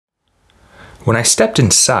When I stepped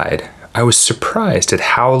inside, I was surprised at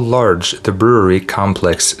how large the brewery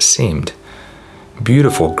complex seemed.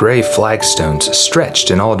 Beautiful gray flagstones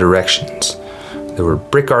stretched in all directions. There were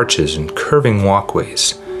brick arches and curving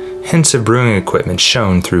walkways. Hints of brewing equipment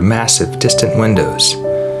shone through massive, distant windows.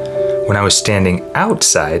 When I was standing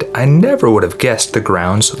outside, I never would have guessed the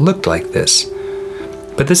grounds looked like this.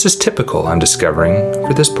 But this is typical, I'm discovering,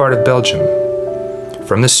 for this part of Belgium.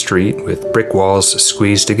 From the street, with brick walls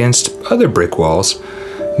squeezed against other brick walls,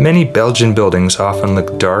 many Belgian buildings often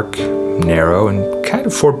look dark, narrow, and kind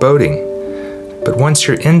of foreboding. But once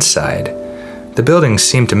you're inside, the buildings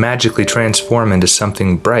seem to magically transform into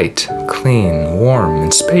something bright, clean, warm,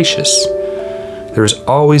 and spacious. There is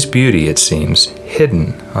always beauty, it seems,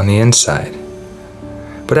 hidden on the inside.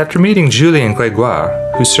 But after meeting Julien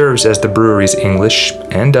Grégoire, who serves as the brewery's English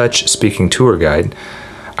and Dutch-speaking tour guide,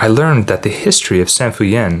 I learned that the history of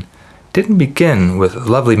Saint-Feuillien didn't begin with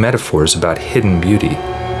lovely metaphors about hidden beauty.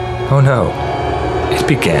 Oh no, it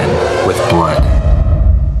began with blood.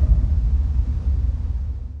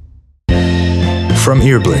 From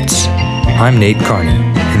Earblitz, I'm Nate Carney,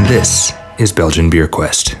 and this is Belgian Beer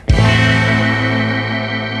Quest.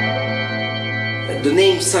 The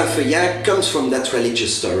name Saint-Feuillien comes from that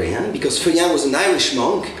religious story, because Feuillien was an Irish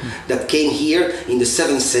monk that came here in the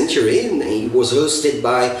 7th century, and he was hosted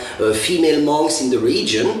by female monks in the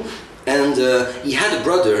region, and he had a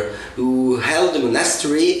brother who held a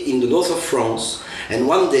monastery in the north of France. And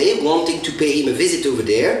one day, wanting to pay him a visit over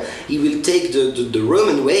there, he will take the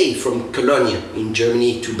Roman way from Cologne in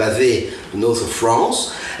Germany to Bavay, the north of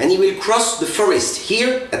France, and he will cross the forest.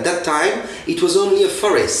 Here, at that time, it was only a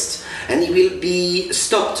forest, and he will be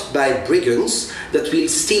stopped by brigands that will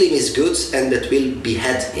steal him his goods and that will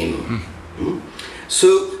behead him.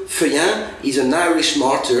 So, Feuillien is an Irish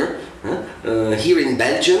martyr here in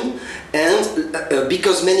Belgium, and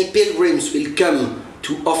because many pilgrims will come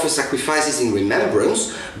to offer sacrifices in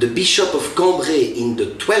remembrance, the Bishop of Cambrai in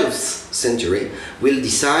the 12th century will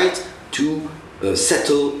decide to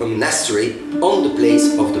settle a monastery on the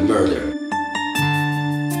place of the murder.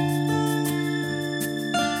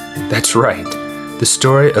 That's right. The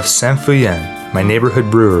story of Saint-Feuillien, my neighborhood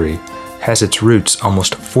brewery, has its roots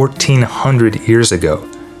almost 1,400 years ago,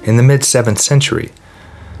 in the mid-7th century.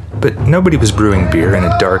 But nobody was brewing beer in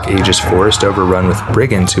a dark ages forest overrun with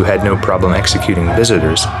brigands who had no problem executing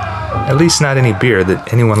visitors, at least not any beer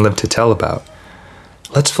that anyone lived to tell about.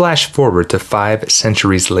 Let's flash forward to 5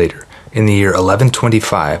 centuries later, in the year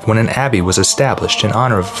 1125, when an abbey was established in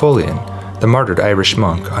honor of Feuillien, the martyred Irish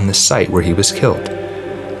monk, on the site where he was killed.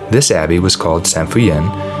 This abbey was called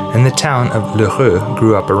Saint-Feuillien, and the town of L'Heureux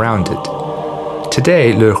grew up around it.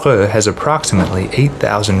 Today, L'Heureux has approximately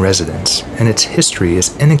 8,000 residents, and its history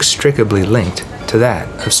is inextricably linked to that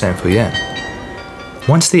of Saint-Feuillien.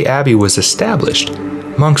 Once the abbey was established,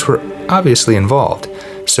 monks were obviously involved,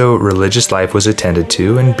 so religious life was attended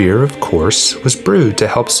to, and beer, of course, was brewed to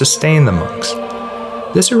help sustain the monks.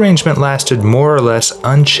 This arrangement lasted more or less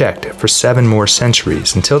unchecked for 7 more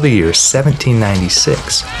centuries until the year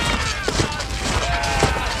 1796.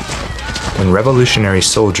 When revolutionary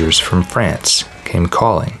soldiers from France came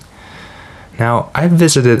calling. Now, I've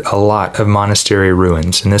visited a lot of monastery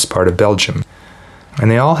ruins in this part of Belgium,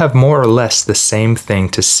 and they all have more or less the same thing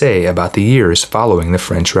to say about the years following the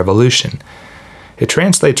French Revolution. It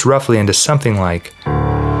translates roughly into something like,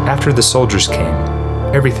 after the soldiers came,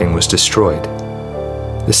 everything was destroyed.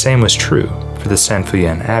 The same was true for the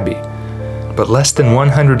Saint-Feuillien Abbey. But less than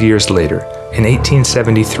 100 years later, in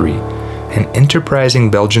 1873, an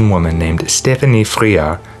enterprising Belgian woman named Stéphanie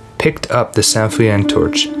Friard picked up the Saint-Feuillien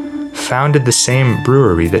torch, founded the same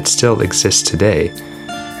brewery that still exists today,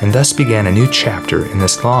 and thus began a new chapter in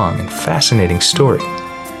this long and fascinating story.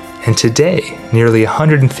 And today, nearly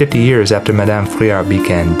 150 years after Madame Friard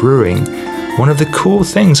began brewing, one of the cool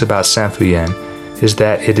things about Saint-Feuillien is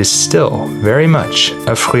that it is still very much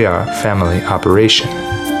a Friard family operation.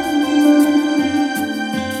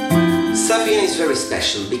 Saint-Feuillien is very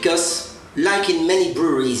special because, like in many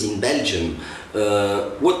breweries in Belgium,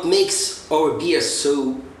 what makes our beer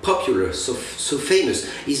so popular, so famous,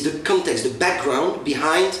 is the context, the background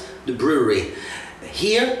behind the brewery.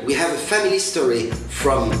 Here we have a family story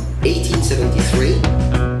from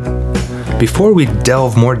 1873. Before we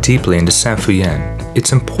delve more deeply into Saint-Feuillien,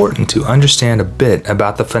 it's important to understand a bit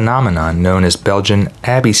about the phenomenon known as Belgian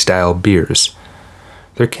Abbey-style beers.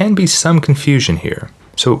 There can be some confusion here.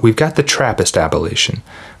 So we've got the Trappist appellation,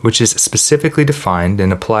 which is specifically defined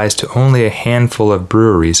and applies to only a handful of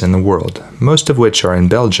breweries in the world, most of which are in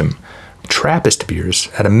Belgium. Trappist beers,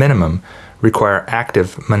 at a minimum, require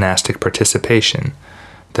active monastic participation.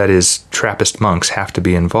 That is, Trappist monks have to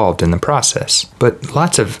be involved in the process. But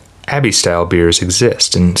lots of Abbey-style beers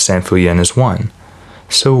exist, and Saint-Feuillien is one.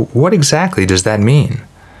 So what exactly does that mean?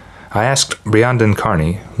 I asked Briandon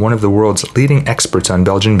Carney, one of the world's leading experts on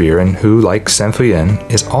Belgian beer and who, like Saint-Feuillien,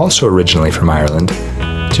 is also originally from Ireland,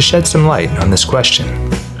 to shed some light on this question.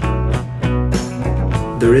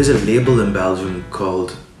 There is a label in Belgium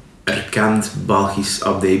called Erkend Belgisch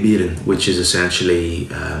Abdijbieren, which is essentially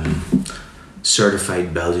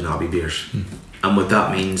certified Belgian Abbey beers. And what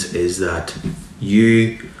that means is that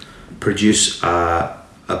you produce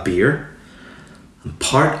a beer, and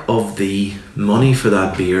part of the money for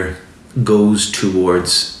that beer goes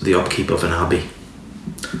towards the upkeep of an abbey.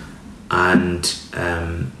 And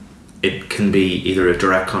it can be either a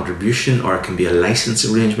direct contribution or it can be a license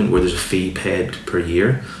arrangement where there's a fee paid per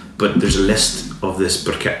year. But there's a list of this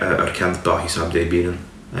Erkend Belgisch Abdijbieren,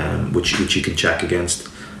 which you can check against,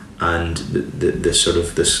 and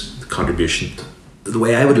this contribution. The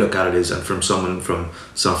way I would look at it is, and from someone from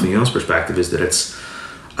Saint-Feuillien's perspective, is that it's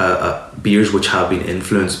beers which have been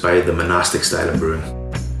influenced by the monastic style of brewing.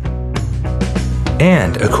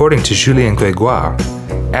 And according to Julien Grégoire,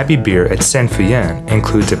 Abbey beer at Saint-Feuillien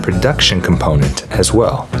includes a production component as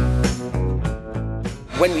well.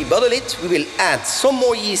 When we bottle it, we will add some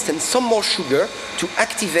more yeast and some more sugar to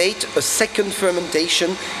activate a second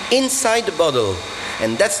fermentation inside the bottle.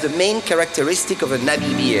 And that's the main characteristic of an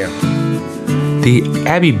Abbey beer. The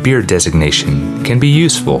Abbey beer designation can be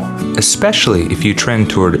useful, especially if you trend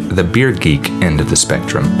toward the beer geek end of the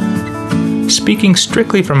spectrum. Speaking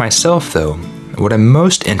strictly for myself, though, what I'm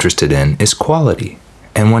most interested in is quality.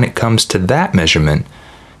 And when it comes to that measurement,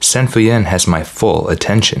 Saint-Feuillien has my full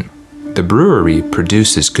attention. The brewery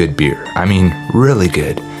produces good beer. I mean, really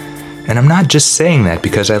good. And I'm not just saying that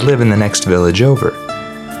because I live in the next village over.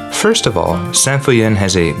 First of all, Saint-Feuillien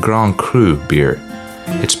has a Grand Cru beer.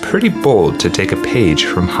 It's pretty bold to take a page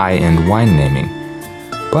from high-end wine naming,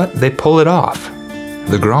 but they pull it off.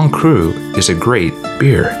 The Grand Cru is a great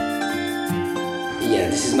beer. Yeah,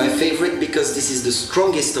 this is my favorite because this is the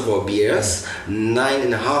strongest of our beers,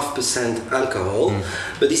 9.5% alcohol.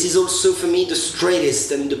 But this is also for me the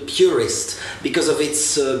straightest and the purest because of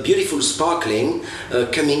its beautiful sparkling,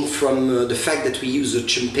 coming from the fact that we use a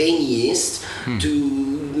champagne yeast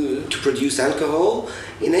to produce alcohol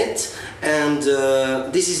in it. And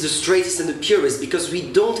this is the straightest and the purest because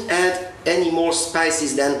we don't add any more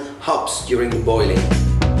spices than hops during the boiling.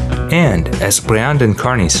 And as Briandon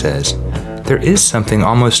Carney says, there is something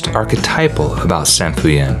almost archetypal about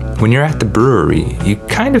Saint-Feuillien. When you're at the brewery, you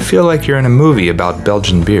kind of feel like you're in a movie about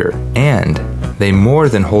Belgian beer, and they more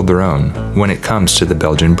than hold their own when it comes to the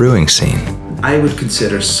Belgian brewing scene. I would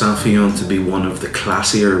consider Saint-Feuillien to be one of the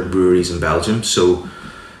classier breweries in Belgium. So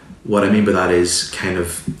what I mean by that is kind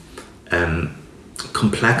of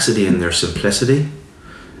complexity in their simplicity,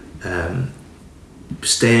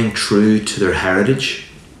 staying true to their heritage,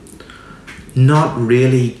 not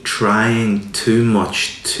really trying too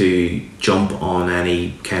much to jump on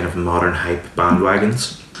any kind of modern hype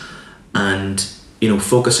bandwagons, and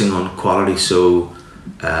focusing on quality. So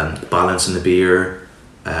balance in the beer,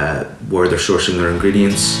 where they're sourcing their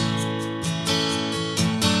ingredients.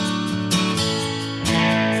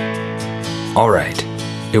 All right,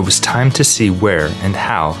 it was time to see where and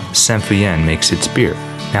how Saint-Feuillien makes its beer.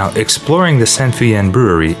 Now, exploring the Saint-Feuillien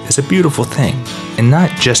brewery is a beautiful thing, and not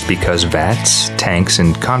just because vats, tanks,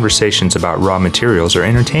 and conversations about raw materials are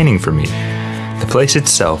entertaining for me. The place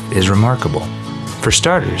itself is remarkable. For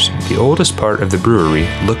starters, the oldest part of the brewery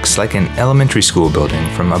looks like an elementary school building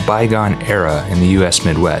from a bygone era in the US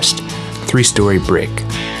Midwest. 3-story brick,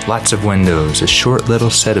 lots of windows, a short little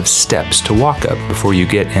set of steps to walk up before you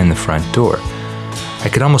get in the front door. I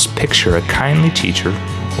could almost picture a kindly teacher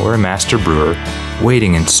or a master brewer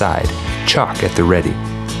waiting inside, chalk at the ready.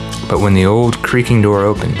 But when the old creaking door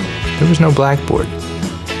opened, there was no blackboard.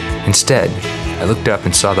 Instead, I looked up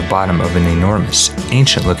and saw the bottom of an enormous,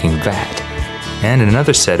 ancient-looking vat, and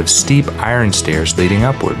another set of steep iron stairs leading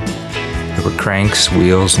upward. There were cranks,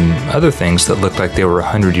 wheels, and other things that looked like they were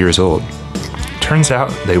 100 years old. Turns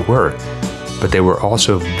out they were, but they were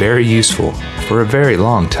also very useful for a very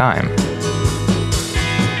long time.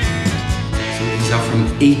 These are from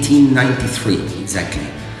 1893, exactly.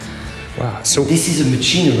 Wow, so this is a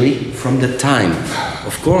machinery from the time.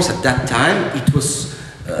 Of course, at that time, it was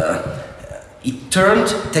it turned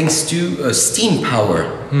thanks to steam power,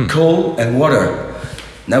 coal and water.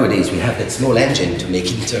 Nowadays, we have that small engine to make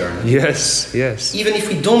it turn. Yes, yes. Even if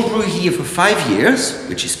we don't brew here for 5 years,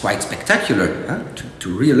 which is quite spectacular, to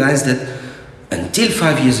realize that until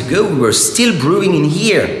 5 years ago, we were still brewing in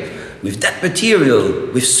here. with that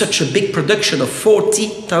material, with such a big production of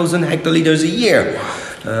 40,000 hectoliters a year.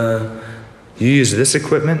 You use this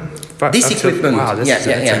equipment? This equipment. Wow, that's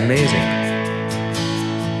yeah. amazing.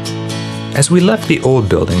 As we left the old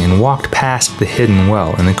building and walked past the hidden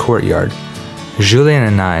well in the courtyard, Julien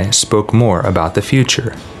and I spoke more about the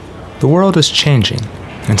future. The world is changing,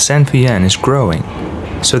 and Saint-Feuillien is growing,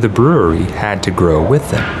 so the brewery had to grow with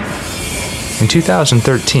them. In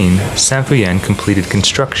 2013, Saint-Feuillien completed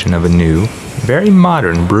construction of a new, very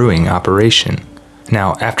modern brewing operation.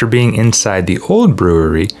 Now, after being inside the old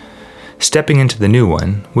brewery, stepping into the new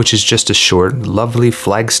one, which is just a short, lovely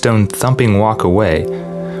flagstone thumping walk away,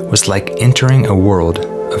 was like entering a world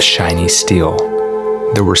of shiny steel.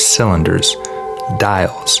 There were cylinders,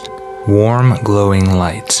 dials, warm glowing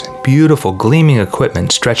lights, beautiful gleaming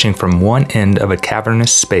equipment stretching from one end of a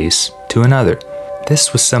cavernous space to another.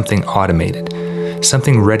 This was something automated,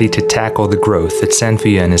 something ready to tackle the growth that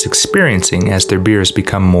Saint-Feuillien is experiencing as their beers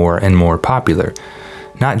become more and more popular,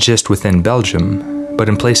 not just within Belgium, but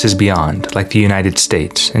in places beyond, like the United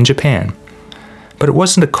States and Japan. But it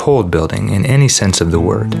wasn't a cold building in any sense of the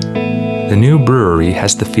word. The new brewery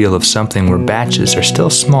has the feel of something where batches are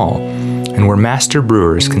still small and where master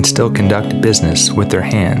brewers can still conduct business with their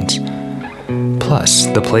hands. Plus,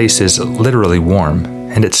 the place is literally warm,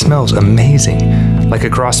 and it smells amazing, like a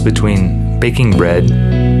cross between baking bread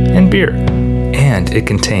and beer. And it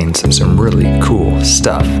contains some really cool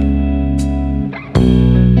stuff.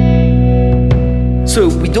 So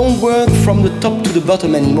we don't work from the top to the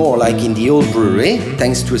bottom anymore like in the old brewery,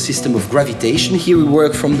 thanks to a system of gravitation. Here we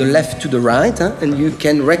work from the left to the right, and you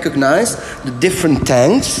can recognize the different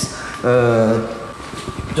tanks.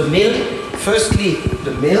 The mill, firstly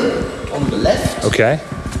the mill on the left. Okay.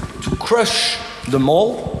 To crush the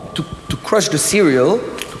malt, to crush the cereal,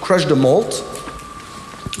 to crush the malt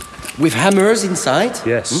with hammers inside.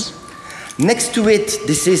 Yes. Next to it,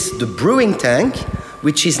 this is the brewing tank,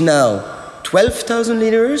 which is now 12,000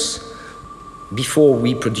 liters. Before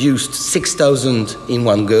we produced 6,000 in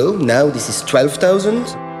one go. Now this is 12,000.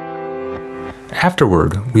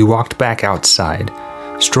 Afterward, we walked back outside,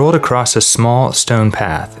 strolled across a small stone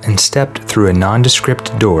path, and stepped through a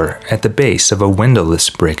nondescript door at the base of a windowless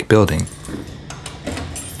brick building.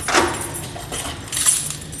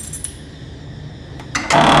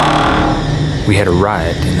 We had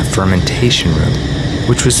arrived in the fermentation room,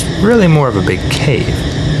 which was really more of a big cave.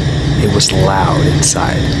 It was loud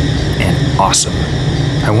inside and awesome.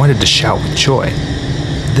 I wanted to shout with joy.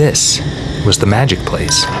 This was the magic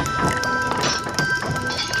place.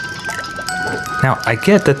 Now, I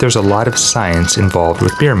get that there's a lot of science involved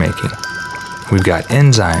with beer making. We've got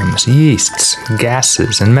enzymes, yeasts,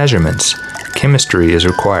 gases, and measurements. Chemistry is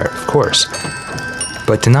required, of course.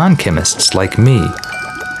 But to non-chemists like me,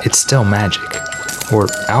 it's still magic, or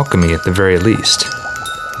alchemy at the very least.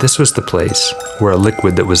 This was the place where a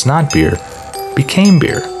liquid that was not beer became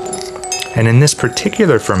beer. And in this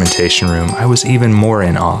particular fermentation room, I was even more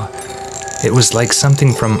in awe. It was like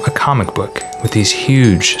something from a comic book, with these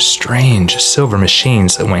huge, strange silver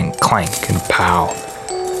machines that went clank and pow.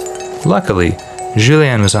 Luckily,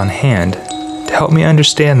 Julien was on hand to help me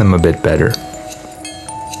understand them a bit better.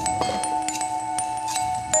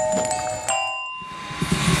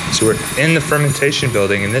 So we're in the fermentation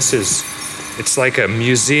building, and it's like a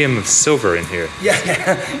museum of silver in here.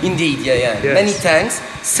 Yeah, indeed, yeah. Yes. Many tanks,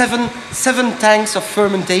 seven tanks of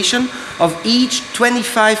fermentation of each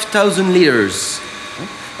 25,000 liters.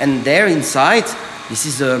 And there inside, this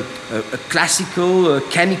is a classical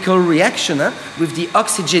chemical reaction with the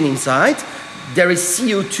oxygen inside. There is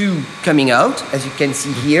CO2 coming out, as you can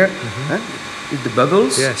see here, with the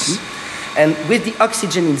bubbles. Yes. And with the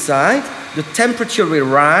oxygen inside, the temperature will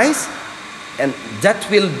rise, and that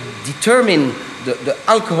will determine the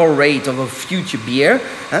alcohol rate of a future beer.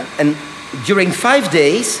 And during 5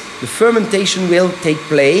 days, the fermentation will take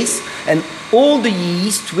place, and all the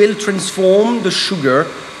yeast will transform the sugar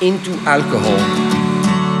into alcohol.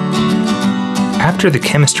 After the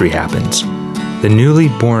chemistry happens, the newly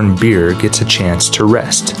born beer gets a chance to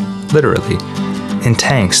rest, literally, in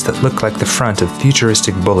tanks that look like the front of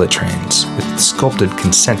futuristic bullet trains with sculpted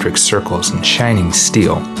concentric circles and shining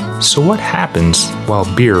steel. So what happens while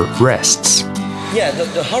beer rests? Yeah,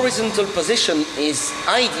 the horizontal position is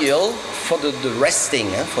ideal for the resting,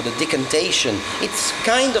 for the decantation. It's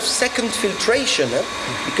kind of second filtration,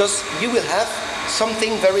 because you will have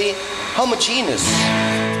something very homogeneous.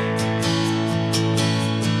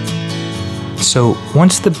 So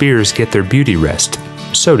once the beers get their beauty rest,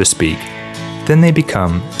 so to speak, then they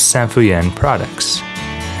become Saint-Feuillien products.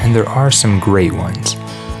 And there are some great ones.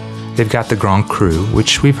 They've got the Grand Cru,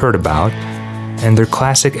 which we've heard about, and their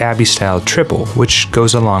classic Abbey-style triple, which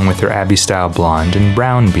goes along with their Abbey-style blonde and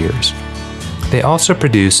brown beers. They also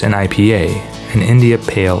produce an IPA, an India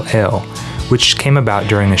Pale Ale, which came about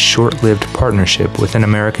during a short-lived partnership with an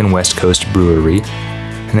American West Coast brewery,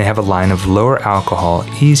 and they have a line of lower alcohol,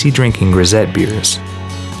 easy-drinking grisette beers.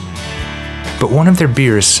 But one of their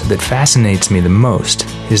beers that fascinates me the most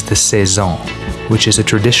is the Saison, which is a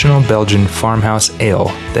traditional Belgian farmhouse ale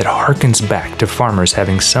that harkens back to farmers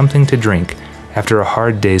having something to drink after a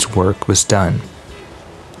hard day's work was done.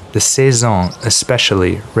 The Saison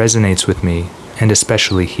especially resonates with me, and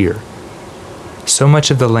especially here. So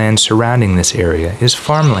much of the land surrounding this area is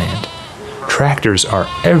farmland. Tractors are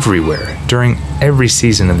everywhere during every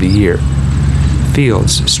season of the year.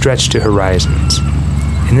 Fields stretch to horizons.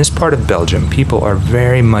 In this part of Belgium, people are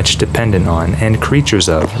very much dependent on and creatures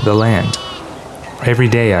of the land. Every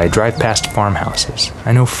day I drive past farmhouses.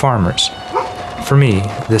 I know farmers. For me,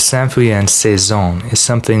 the Saint-Feuillien Saison is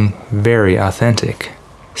something very authentic.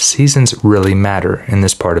 Seasons really matter in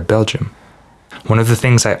this part of Belgium. One of the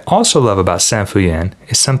things I also love about Saint-Feuillien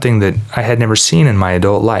is something that I had never seen in my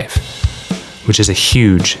adult life, which is a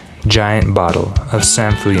huge, giant bottle of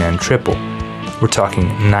Saint-Feuillien Triple. We're talking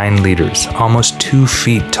 9 liters, almost 2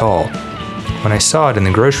 feet tall. When I saw it in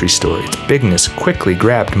the grocery store, its bigness quickly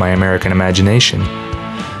grabbed my American imagination.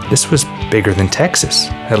 This was bigger than Texas,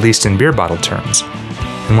 at least in beer bottle terms.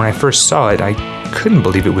 And when I first saw it, I couldn't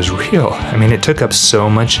believe it was real. I mean, it took up so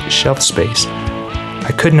much shelf space.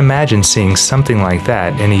 I couldn't imagine seeing something like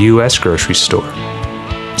that in a US grocery store.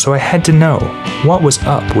 So I had to know what was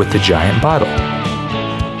up with the giant bottle.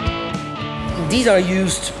 These are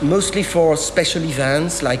used mostly for special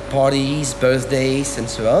events like parties, birthdays, and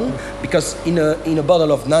so on. Because in a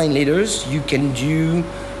bottle of 9 liters, you can do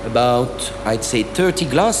about, I'd say, 30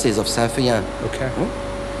 glasses of Saint-Feuillien. Okay.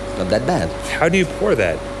 Not that bad. How do you pour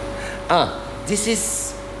that? This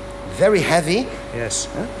is very heavy. Yes.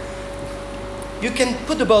 You can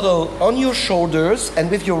put the bottle on your shoulders, and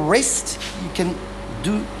with your wrist, you can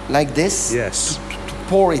do like this. Yes. To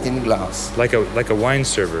pour it in a glass. Like a wine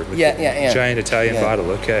server with a giant Italian bottle.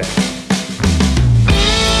 Okay.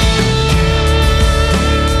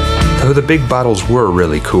 Though the big bottles were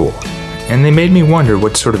really cool, and they made me wonder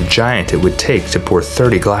what sort of giant it would take to pour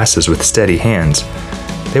 30 glasses with steady hands,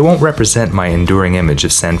 they won't represent my enduring image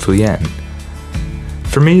of Saint-Feuillien.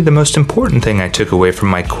 For me, the most important thing I took away from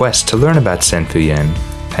my quest to learn about Saint-Feuillien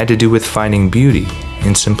had to do with finding beauty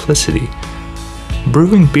in simplicity.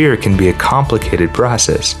 Brewing beer can be a complicated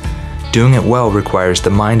process. Doing it well requires the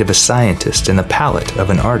mind of a scientist and the palate of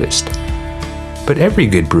an artist. But every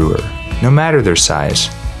good brewer, no matter their size,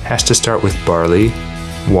 has to start with barley,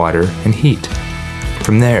 water, and heat.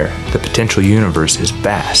 From there, the potential universe is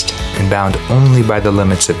vast and bound only by the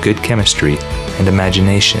limits of good chemistry and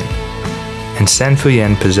imagination. And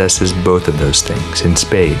Saint-Feuillien possesses both of those things in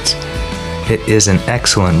spades. It is an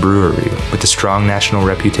excellent brewery with a strong national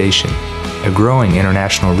reputation, a growing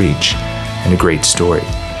international reach, and a great story.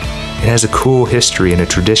 It has a cool history and a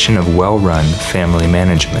tradition of well-run family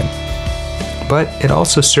management. But it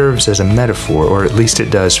also serves as a metaphor, or at least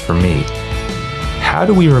it does for me. How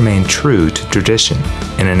do we remain true to tradition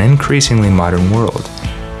in an increasingly modern world?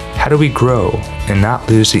 How do we grow and not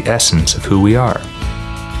lose the essence of who we are?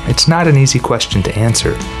 It's not an easy question to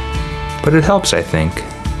answer, but it helps, I think,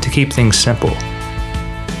 to keep things simple.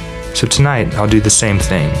 So tonight, I'll do the same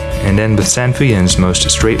thing and end with Saint-Feuillien's most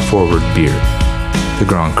straightforward beer, the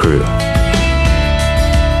Grand Cru.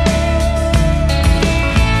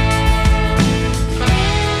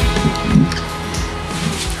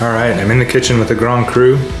 All right, I'm in the kitchen with the Grand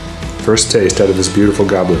Cru. First taste out of this beautiful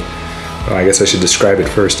goblet. Well, I guess I should describe it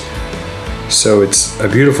first. So it's a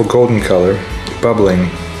beautiful golden color, bubbling.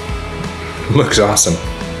 Looks awesome.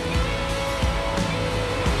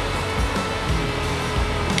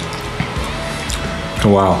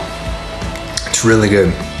 Wow, it's really good.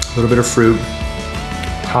 A little bit of fruit,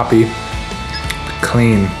 hoppy,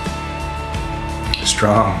 clean,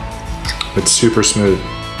 strong, but super smooth.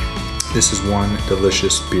 This is one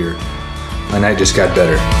delicious beer. My night just got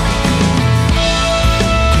better.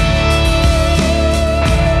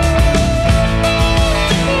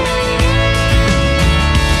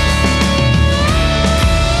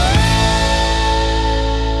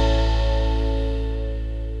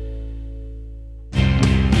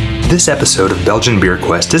 This episode of Belgian Beer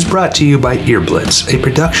Quest is brought to you by Earblitz, a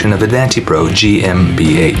production of Adantipro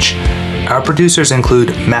GmbH. Our producers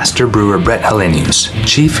include Master Brewer Brett Hellenius,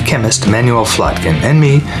 Chief Chemist Manuel Flotkin, and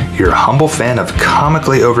me, your humble fan of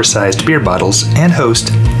comically oversized beer bottles and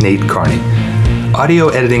host Nate Carney. Audio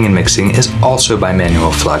editing and mixing is also by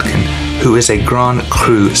Manuel Flodkin, who is a Grand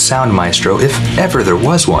Cru sound maestro if ever there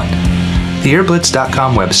was one. The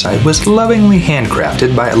earblitz.com website was lovingly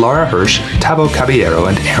handcrafted by Laura Hirsch, Tabo Caballero,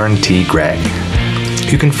 and Aaron T. Gregg.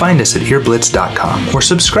 You can find us at earblitz.com or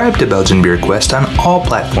subscribe to Belgian Beer Quest on all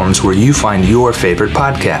platforms where you find your favorite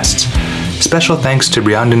podcasts. Special thanks to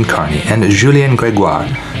Briandon Carney and Julien Gregoire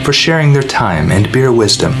for sharing their time and beer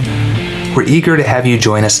wisdom. We're eager to have you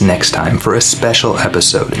join us next time for a special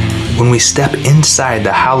episode when we step inside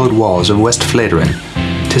the hallowed walls of West Vleteren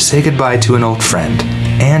to say goodbye to an old friend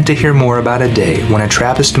and to hear more about a day when a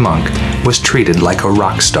Trappist monk was treated like a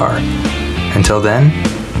rock star. Until then,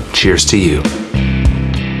 cheers to you.